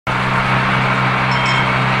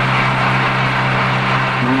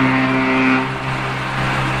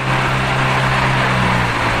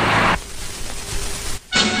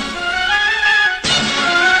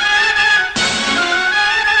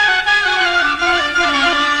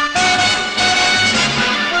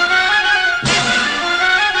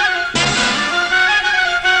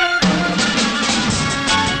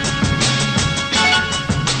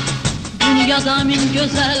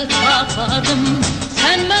apardım.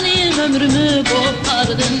 Sen benim ömrümü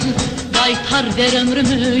kopardın. Qaytar ver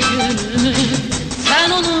ömrümü gülümü.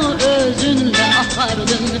 Sen onu özünle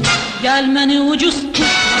apardın. Gel beni ucuz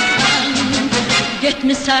tutmasan,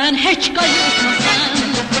 gitmişsen hiç kayıtmasan.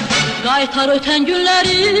 Qaytar öten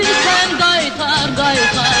günleri sen qaytar,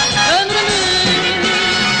 qaytar ömrümü.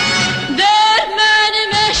 Ver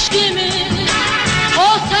benim eşqimi,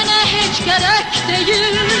 o sana hiç gerek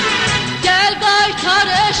değil. Gel qaytar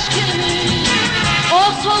eşqimi,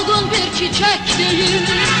 o solgun bir çiçek değil.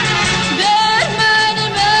 Ver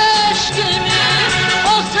benim eşqimi,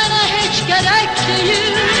 o sana hiç gerek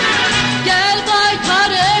değil. Gel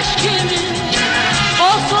qaytar eşqimi,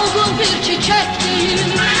 o solgun bir çiçek değil.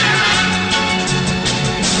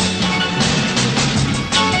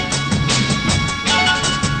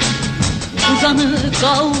 Uzanıp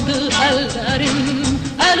kaldı ellerim,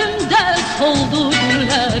 elimde soldu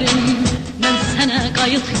günlerim. Ben sana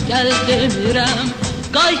qayıt gel demirəm,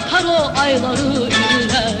 qaytar o ayları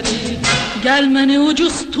illəri. Gel beni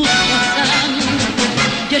ucuz tutmasan,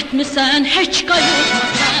 gitmişsen hiç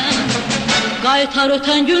qayıtmasan. Qaytar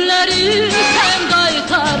öten günleri sen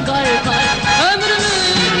qaytar, qaytar ömrümü.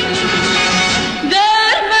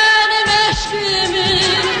 Ver benim eşqimi,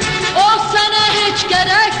 o sana hiç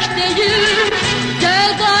gerek değil.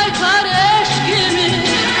 Gel qaytar eşqimi,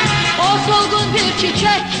 o solgun bir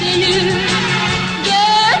çiçek değil.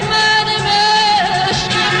 Ver benim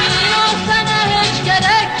eşqimi, o sana hiç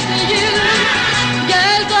gerek değil.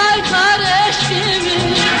 Gel qaytar eşqimi,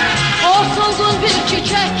 o solgun bir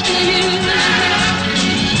çiçek değil.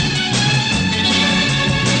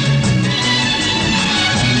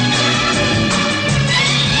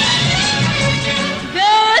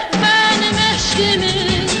 Ver benim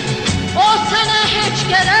eşqimi, o sana hiç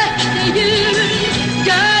gerek değil.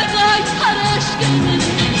 Gel qaytar eşqimi,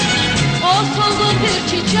 o solgun bir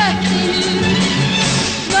çiçek değil.